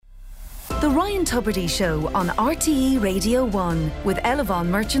The Ryan Tubridy Show on RTE Radio 1 with Elevon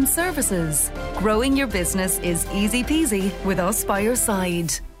Merchant Services. Growing your business is easy peasy with us by your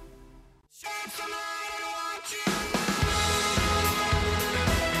side.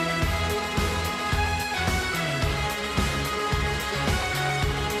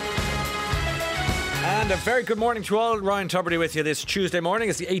 And a very good morning to all. Ryan Tubridy with you this Tuesday morning.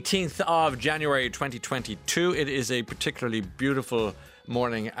 It's the 18th of January 2022. It is a particularly beautiful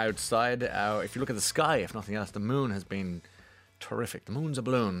morning outside. If you look at the sky, if nothing else, the moon has been terrific. The moon's a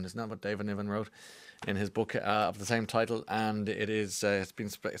balloon. Isn't that what David Niven wrote in his book of the same title? And it is it's been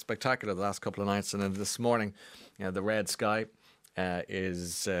spectacular the last couple of nights. And then this morning, the red sky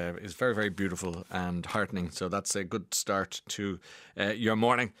is very, very beautiful and heartening. So that's a good start to your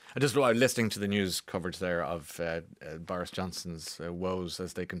morning. I just was listening to the news coverage there of Boris Johnson's woes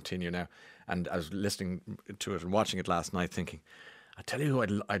as they continue now. And I was listening to it and watching it last night thinking, I tell you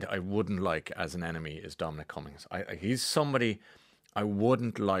who I wouldn't like as an enemy is Dominic Cummings. He's somebody I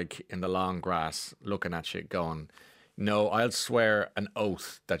wouldn't like in the long grass looking at you going, no, I'll swear an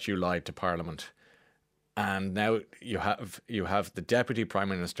oath that you lied to Parliament. And now you have the Deputy Prime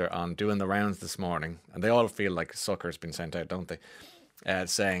Minister on doing the rounds this morning, and they all feel like sucker's been sent out, don't they?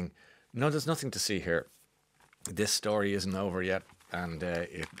 Saying, no, there's nothing to see here. This story isn't over yet. And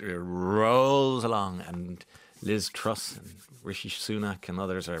it rolls along, and Liz Truss and Rishi Sunak and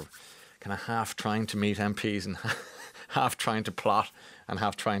others are kind of half trying to meet MPs and half trying to plot and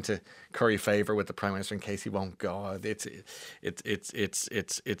half trying to curry favour with the Prime Minister in case he won't go. It's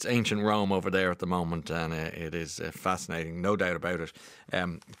ancient Rome over there at the moment, and it is fascinating, no doubt about it,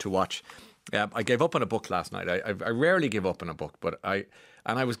 to watch. I gave up on a book last night. I rarely give up on a book, but I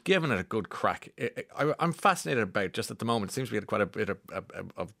was giving it a good crack. I'm fascinated about, just at the moment, it seems to be quite a bit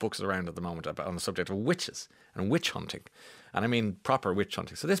of books around at the moment on the subject of witches and witch hunting. And I mean proper witch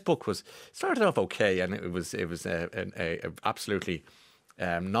hunting. So this book started off okay, and it was a absolutely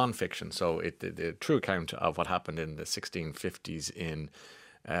non-fiction. So the true account of what happened in the 1650s in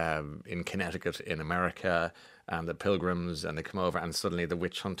Connecticut in America, and the Pilgrims, and they come over, and suddenly the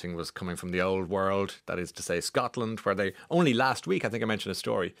witch hunting was coming from the old world, that is to say Scotland, where they only last week, I think I mentioned a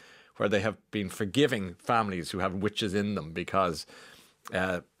story where they have been forgiving families who have witches in them because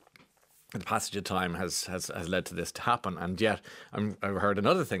the passage of time has led to this to happen. And yet I heard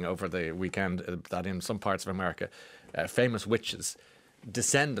another thing over the weekend, that in some parts of America, famous witches'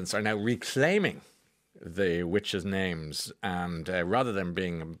 descendants are now reclaiming the witches' names, and rather than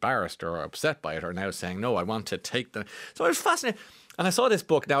being embarrassed or upset by it, are now saying, no, I want to take them. So I was fascinated. And I saw this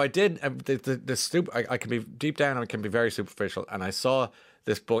book. Now I did, I can be deep down, and I can be very superficial. And I saw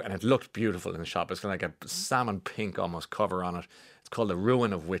this book, and it looked beautiful in the shop. It's kind of like a salmon pink almost cover on it. It's called The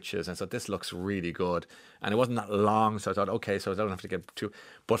Ruin of Witches. And I thought, this looks really good. And it wasn't that long, so I thought, okay, so I don't have to get too...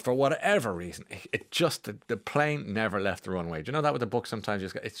 But for whatever reason, it just, the plane never left the runway. Do you know that with the book sometimes?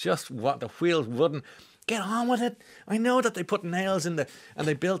 It's just what the wheels wouldn't... Get on with it. I know that they put nails in and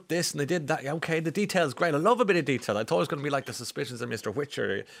they built this and they did that. Okay, the detail's great. I love a bit of detail. I thought it was going to be like The Suspicions of Mr.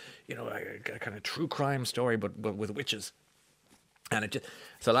 Witcher, a kind of true crime story, but with witches. And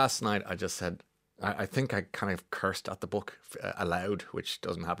so last night I just said, I think I kind of cursed at the book aloud, which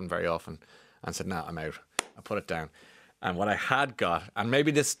doesn't happen very often, and said, no, I'm out. I put it down. And what I had got, and maybe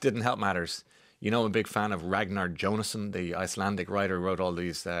this didn't help matters, I'm a big fan of Ragnar Jonasson, the Icelandic writer who wrote all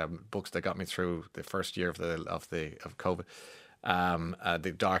these books that got me through the first year of COVID,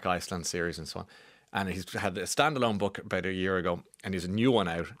 the Dark Iceland series and so on. And he's had a standalone book about a year ago, and he's a new one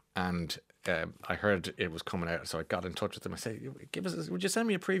out. And I heard it was coming out, so I got in touch with him. I said, would you send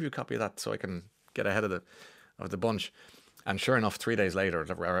me a preview copy of that so I can get ahead of the bunch? And sure enough, 3 days later,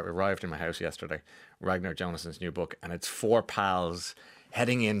 it arrived in my house yesterday, Ragnar Jonasson's new book, and it's four pals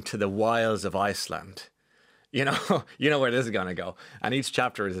heading into the wilds of Iceland. You know where this is going to go. And each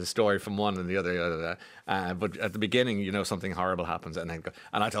chapter is a story from one and the other. But at the beginning, something horrible happens. And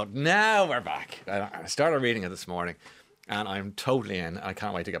I thought, now we're back. I started reading it this morning, and I'm totally in. I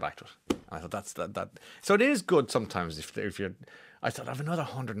can't wait to get back to it. And I thought that's that. So it is good sometimes if you're... I thought, I have another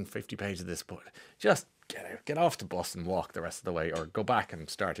 150 pages of this book. Just get off the bus and walk the rest of the way, or go back and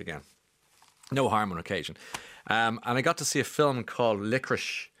start again. No harm on occasion. And I got to see a film called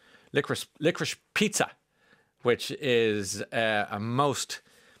Licorice Pizza, which is a most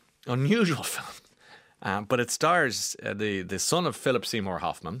unusual film. But it stars the son of Philip Seymour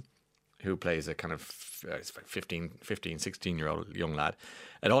Hoffman, who plays a kind of 16-year-old young lad.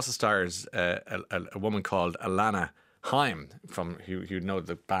 It also stars a woman called Alana Haim, from you know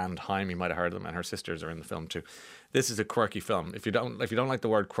the band Haim, you might have heard of them, and her sisters are in the film too. This is a quirky film. If you don't like the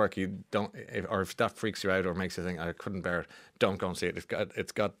word quirky, or if that freaks you out or makes you think I couldn't bear it, don't go and see it.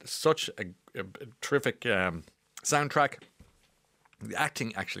 It's got such a terrific soundtrack. The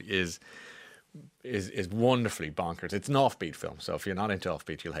acting actually is wonderfully bonkers. It's an offbeat film, so if you're not into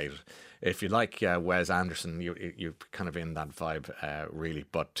offbeat, you'll hate it. If you like Wes Anderson, you're kind of in that vibe, really.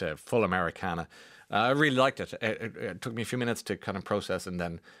 But full Americana. I really liked it. It took me a few minutes to kind of process, and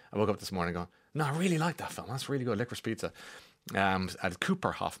then I woke up this morning going, no, I really like that film. That's really good. Licorice Pizza. And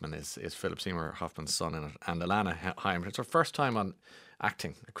Cooper Hoffman is Philip Seymour Hoffman's son in it, and Alana Haim. It's her first time on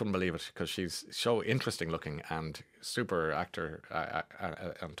acting. I couldn't believe it because she's so interesting looking and super actor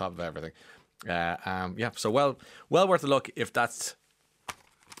on top of everything. So well worth a look if that's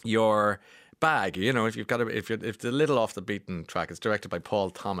your bag. You know, if it's a little off the beaten track. It's directed by Paul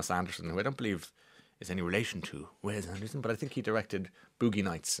Thomas Anderson, who I don't believe is any relation to Wes Anderson, but I think he directed Boogie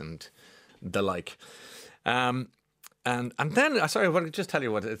Nights and the like. And then, sorry, I want to just tell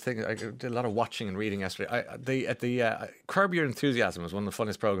you what I think. I did a lot of watching and reading yesterday. Curb Your Enthusiasm was one of the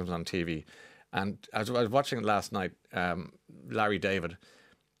funniest programs on TV, and I was watching it last night. Larry David.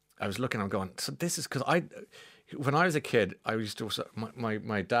 I was looking. I'm going. So this is because when I was a kid, I used to.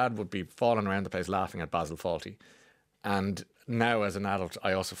 My dad would be falling around the place laughing at Basil Fawlty, and now as an adult,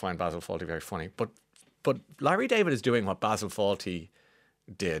 I also find Basil Fawlty very funny. But Larry David is doing what Basil Fawlty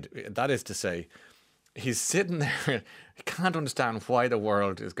did. That is to say, he's sitting there. He can't understand why the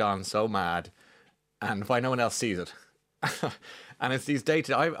world has gone so mad, and why no one else sees it. And it's these dates.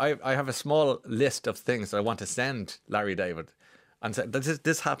 I have a small list of things that I want to send Larry David, and say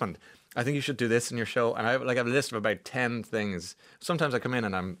this happened. I think you should do this in your show. And I have a list of about 10 things. Sometimes I come in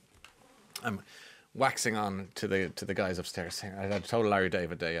and I'm waxing on to the guys upstairs saying I had a total Larry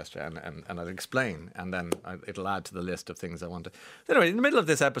David day yesterday, and I'd explain, and then it'll add to the list of things I want to. Anyway, in the middle of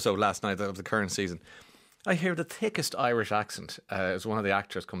this episode last night of the current season, I hear the thickest Irish accent as one of the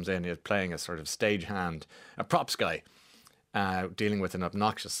actors comes in. He's playing a sort of stagehand, a props guy, dealing with an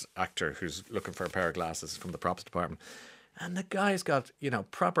obnoxious actor who's looking for a pair of glasses from the props department. And the guy's got,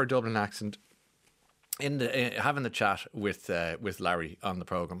 proper Dublin accent having the chat with Larry on the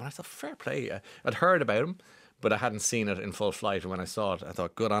programme. And I thought, fair play. I'd heard about him, but I hadn't seen it in full flight. And when I saw it, I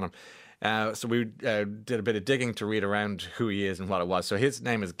thought, good on him. So we did a bit of digging to read around who he is and what it was. So his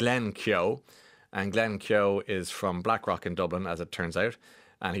name is Glenn Keogh. And Glenn Keogh is from Blackrock in Dublin, as it turns out.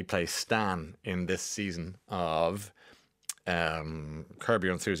 And he plays Stan in this season of Curb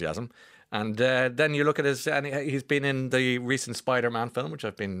Your Enthusiasm. And then you look at and he's been in the recent Spider-Man film, which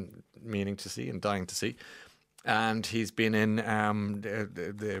I've been meaning to see and dying to see. And he's been in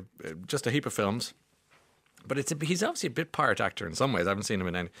just a heap of films. But he's obviously a bit part actor in some ways. I haven't seen him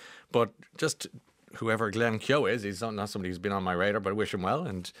in any. But just whoever Glenn Keogh is, he's not somebody who's been on my radar, but I wish him well.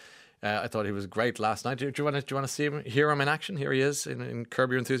 And I thought he was great last night. Do you want to see him, hear him in action? Here he is in Curb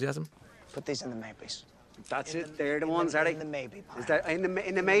Your Enthusiasm. Put these in the maybes. That's it. They're the ones, are they? In the maybe pile. Is that in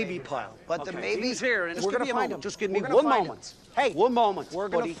the maybe pile? But okay. the maybe. He's here. And We're just going to find him. Just give me one moment. Hey, 1 moment. We're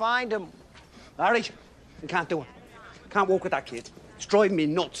going to find him. All right. You can't do it. Can't walk with that kid. It's driving me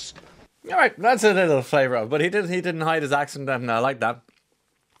nuts. All right, that's a little flavour of it. But he didn't hide his accent, and I like that.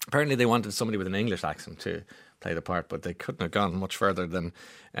 Apparently they wanted somebody with an English accent to play the part, but they couldn't have gone much further than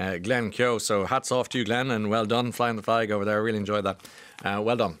Glenn Keogh. So hats off to you, Glenn, and well done flying the flag over there. I really enjoyed that.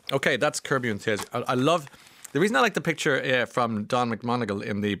 Well done. Okay, that's Curb Your Enthusiasm. I love... The reason I like the picture from Don McMonigal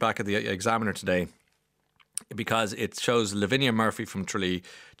in the back of the Examiner today, because it shows Lavinia Murphy from Tralee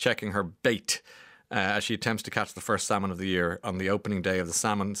checking her bait as she attempts to catch the first salmon of the year on the opening day of the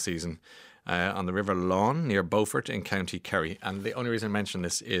salmon season on the River Lawn near Beaufort in County Kerry. And the only reason I mention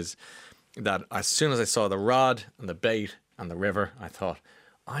this is that as soon as I saw the rod and the bait and the river, I thought,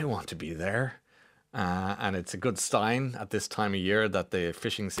 I want to be there. And it's a good sign at this time of year that the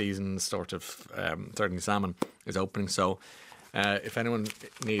fishing season, certainly salmon, is opening. So if anyone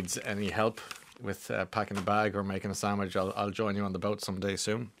needs any help with packing a bag or making a sandwich, I'll join you on the boat someday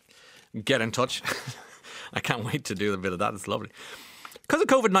soon. Get in touch. I can't wait to do a bit of that. It's lovely. Because of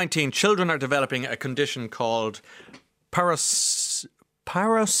COVID-19, children are developing a condition called parosmia,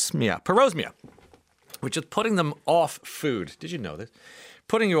 which is putting them off food. Did you know this?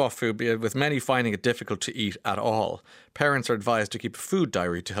 Putting you off food, with many finding it difficult to eat at all. Parents are advised to keep a food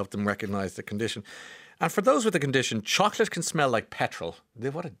diary to help them recognise the condition. And for those with the condition, chocolate can smell like petrol.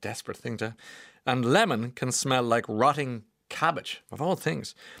 What a desperate thing to... And lemon can smell like rotting cabbage, of all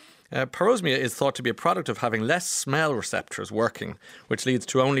things. Parosmia is thought to be a product of having less smell receptors working, which leads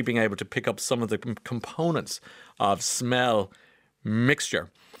to only being able to pick up some of the components of smell mixture.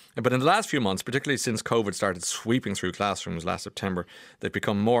 But in the last few months, particularly since COVID started sweeping through classrooms last September, they've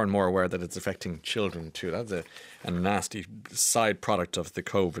become more and more aware that it's affecting children too. That's a nasty side product of the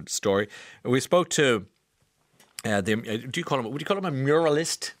COVID story. We spoke to would you call him a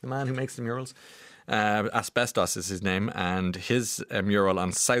muralist, the man who makes the murals? Asbestos is his name, and his mural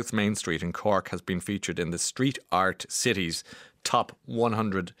on South Main Street in Cork has been featured in the Street Art Cities top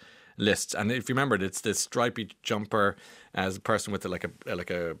 100 lists. And if you remember, it's this stripy jumper as a person with like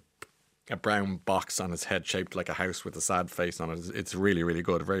a brown box on his head shaped like a house with a sad face on it. It's really, really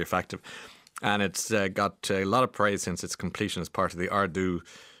good, very effective. And it's got a lot of praise since its completion as part of the Ardú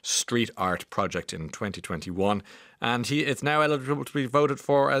Street Art project in 2021. And it's now eligible to be voted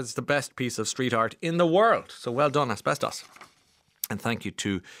for as the best piece of street art in the world. So well done, Asbestos. And thank you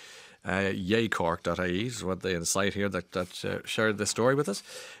to yaycork.ie is what the site here that shared this story with us.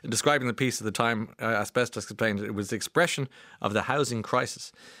 In describing the piece at the time, Asbestos explained it was the expression of the housing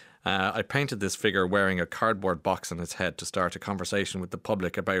crisis. I painted this figure wearing a cardboard box on his head to start a conversation with the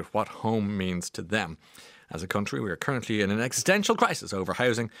public about what home means to them. As a country, we are currently in an existential crisis over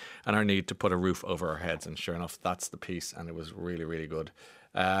housing and our need to put a roof over our heads. And sure enough, that's the piece, and it was really, really good.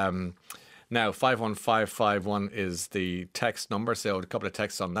 Now, 51551 is the text number, so a couple of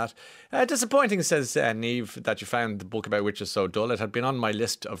texts on that. Disappointing, says Neve, that you found the book about witches so dull. It had been on my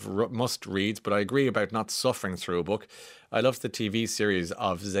list of must-reads, but I agree about not suffering through a book. I loved the TV series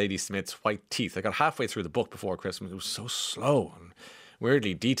of Zadie Smith's White Teeth. I got halfway through the book before Christmas. It was so slow and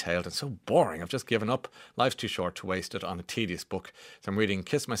weirdly detailed and so boring. I've just given up. Life's too short to waste it on a tedious book. So I'm reading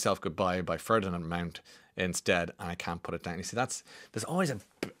Kiss Myself Goodbye by Ferdinand Mount instead, and I can't put it down. You see, there's always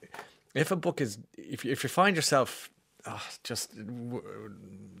if a book is, if you find yourself just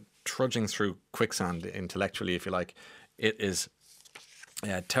trudging through quicksand intellectually, if you like, it is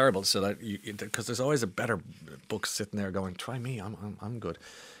terrible. So that because there's always a better book sitting there going, try me, I'm good.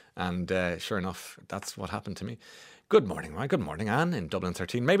 And sure enough, that's what happened to me. Good morning, Ryan. Good morning, Anne in Dublin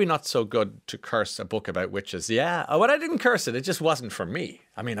 13. Maybe not so good to curse a book about witches. Yeah, well, I didn't curse it. It just wasn't for me.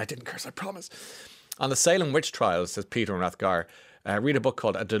 I mean, I didn't curse, I promise. On the Salem witch trials, says Peter in Rathgar, read a book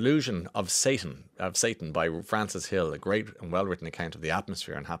called A Delusion of Satan by Francis Hill, a great and well-written account of the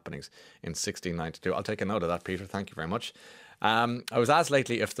atmosphere and happenings in 1692. I'll take a note of that, Peter. Thank you very much. I was asked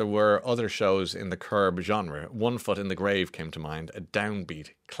lately if there were other shows in the Curb genre. One Foot in the Grave came to mind, a downbeat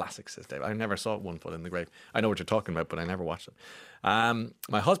classic, says Dave. I never saw One Foot in the Grave. I know what you're talking about, but I never watched it.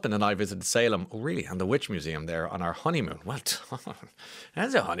 My husband and I visited Salem, and the Witch Museum there on our honeymoon. Well,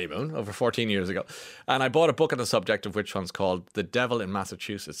 that's a honeymoon, over 14 years ago. And I bought a book on the subject of witch hunts called The Devil in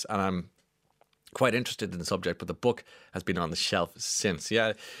Massachusetts, and I'm quite interested in the subject, but the book has been on the shelf since.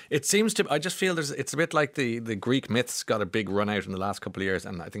 Yeah, it seems to. I just feel it's a bit like the Greek myths got a big run out in the last couple of years,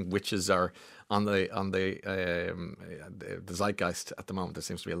 and I think witches are on the zeitgeist at the moment. There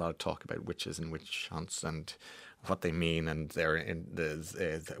seems to be a lot of talk about witches and witch hunts and what they mean and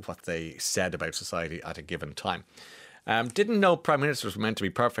what they said about society at a given time. Didn't know Prime Ministers were meant to be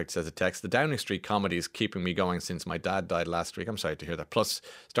perfect, says a text. The Downing Street comedy is keeping me going since my dad died last week. I'm sorry to hear that. Plus,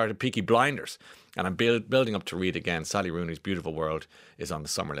 started Peaky Blinders, and I'm building up to read again. Sally Rooney's Beautiful World is on the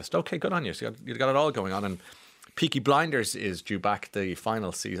summer list. Okay, good on you. So you've got it all going on. And Peaky Blinders is due back the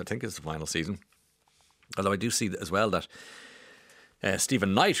final season. I think it's the final season. Although I do see as well that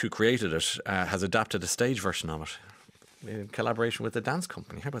Stephen Knight, who created it, has adapted a stage version of it in collaboration with the dance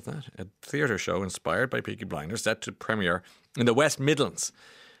company. How about that? A theatre show inspired by Peaky Blinders set to premiere in the West Midlands.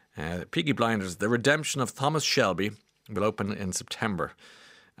 Peaky Blinders, The Redemption of Thomas Shelby, will open in September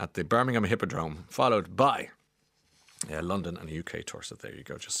at the Birmingham Hippodrome, followed by London and a UK tour. So there you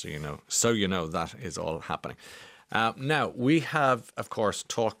go, just so you know. So you know that is all happening. Now, we have, of course,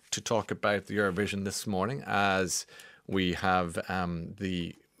 talk about the Eurovision this morning, as we have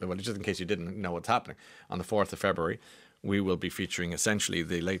well, just in case you didn't know what's happening, on the 4th of February, we will be featuring essentially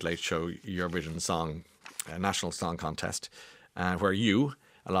the Late Late Show Eurovision National Song Contest, where you,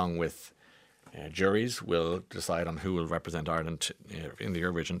 along with juries, will decide on who will represent Ireland in the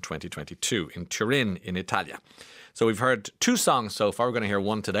Eurovision 2022 in Turin, in Italia. So we've heard 2 songs so far. We're going to hear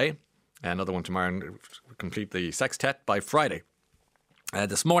one today, another one tomorrow, and complete the sextet by Friday.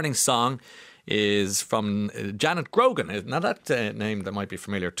 This morning's song is from Janet Grogan. Now, that name that might be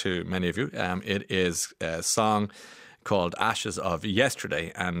familiar to many of you. It is a song called Ashes of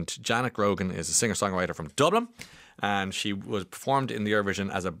Yesterday, and Janet Grogan is a singer-songwriter from Dublin, and she was performed in the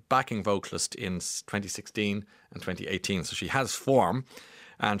Eurovision as a backing vocalist in 2016 and 2018, so she has form,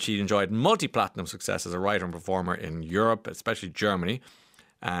 and she enjoyed multi-platinum success as a writer and performer in Europe, especially Germany,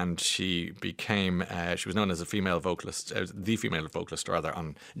 and she was known as the female vocalist rather,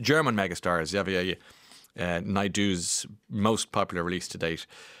 on German megastars Xavier Naidu's most popular release to date.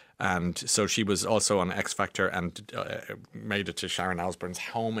 And so she was also on X Factor and made it to Sharon Osbourne's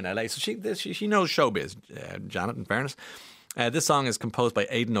home in LA. So she knows showbiz, Janet, in fairness. This song is composed by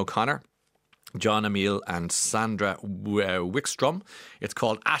Aidan O'Connor, John Emile and Sandra Wickstrom. It's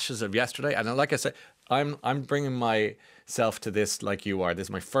called Ashes of Yesterday. And like I said, I'm bringing myself to this like you are. This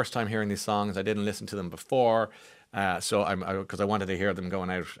is my first time hearing these songs. I didn't listen to them before. Because I wanted to hear them going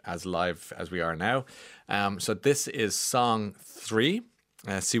out as live as we are now. So this is song 3.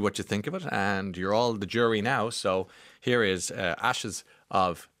 See what you think of it. And you're all the jury now. So here is Ashes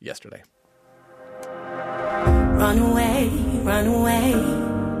of Yesterday. Run away, run away.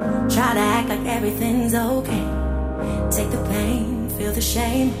 Try to act like everything's okay. Take the pain, feel the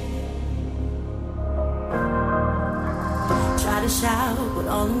shame. Try to shout, but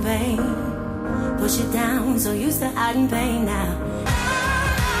all in vain. Push it down, so used to hiding pain now.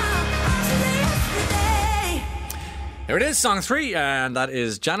 There it is, song 3, and that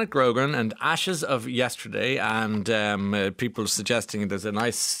is Janet Grogan and Ashes of Yesterday. And people suggesting there's a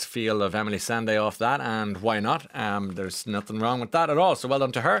nice feel of Emily Sandé off that, and why not? There's nothing wrong with that at all. So well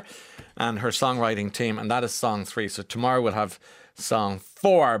done to her and her songwriting team. And that is song 3. So tomorrow we'll have song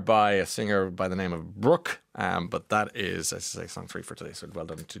 4 by a singer by the name of Brooke. But that is, as I say, song 3 for today. So well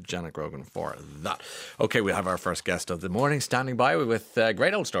done to Janet Grogan for that. Okay, we have our first guest of the morning standing by with a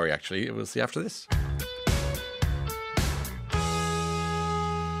great old story, actually. We'll see after this.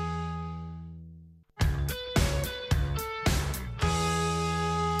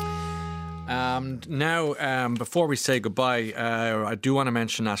 Now, before we say goodbye, I do want to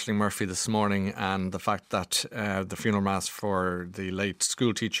mention Aisling Murphy this morning and the fact that the funeral mass for the late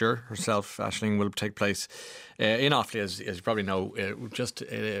school teacher herself, Aisling, will take place in Offaly, as you probably know, just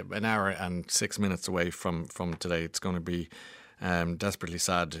an hour and 6 minutes away from today. It's going to be a desperately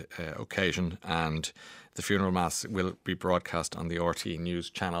sad occasion, and the funeral mass will be broadcast on the RTE News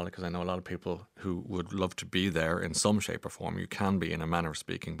channel, because I know a lot of people who would love to be there in some shape or form. You can be, in a manner of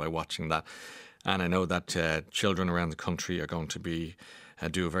speaking, by watching that. And I know that children around the country are going to be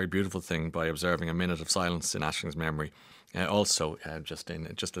do a very beautiful thing by observing a minute of silence in Aisling's memory. Just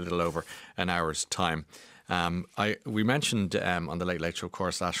a little over an hour's time. We mentioned on the Late Late Show, of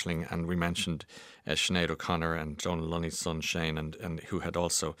course, Aisling, and we mentioned Sinead O'Connor and Donal Lunny's son Shane, and who had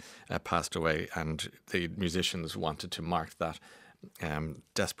also passed away, and the musicians wanted to mark that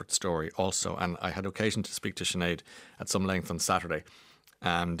desperate story also. And I had occasion to speak to Sinead at some length on Saturday,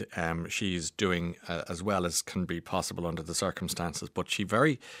 and she's doing as well as can be possible under the circumstances. But she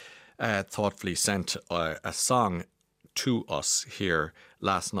very thoughtfully sent a song to us here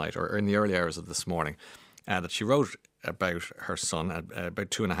last night, or in the early hours of this morning, that she wrote about her son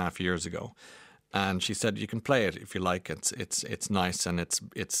about 2.5 years ago. And she said, you can play it if you like. It's nice, and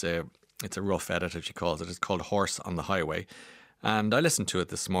it's a rough edit, as she calls it. It's called Horse on the Highway. And I listened to it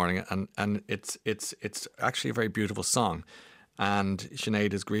this morning, and it's actually a very beautiful song. And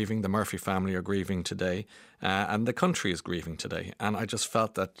Sinead is grieving, the Murphy family are grieving today, and the country is grieving today. And I just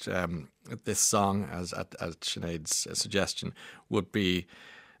felt that this song, as Sinead's suggestion, would be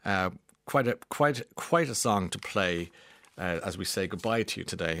quite a song to play as we say goodbye to you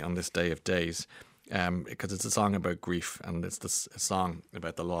today on this day of days, because it's a song about grief, and it's a song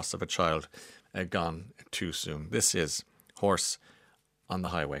about the loss of a child gone too soon. This is Horse on the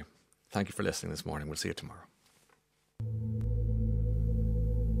Highway. Thank you for listening this morning. We'll see you tomorrow.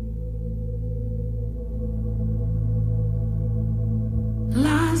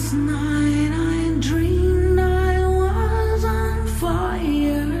 Last night I dreamed I was on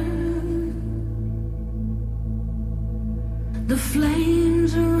fire. The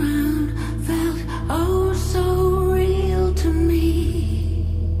flames around felt oh so real to me.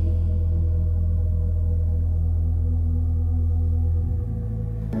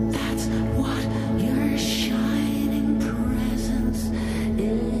 That's what your shining presence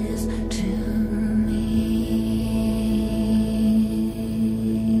is to me.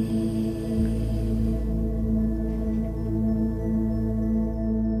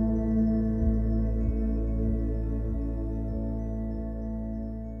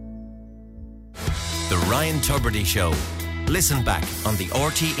 The Ryan Tubridy Show. Listen back on the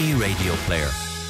RTE Radio Player.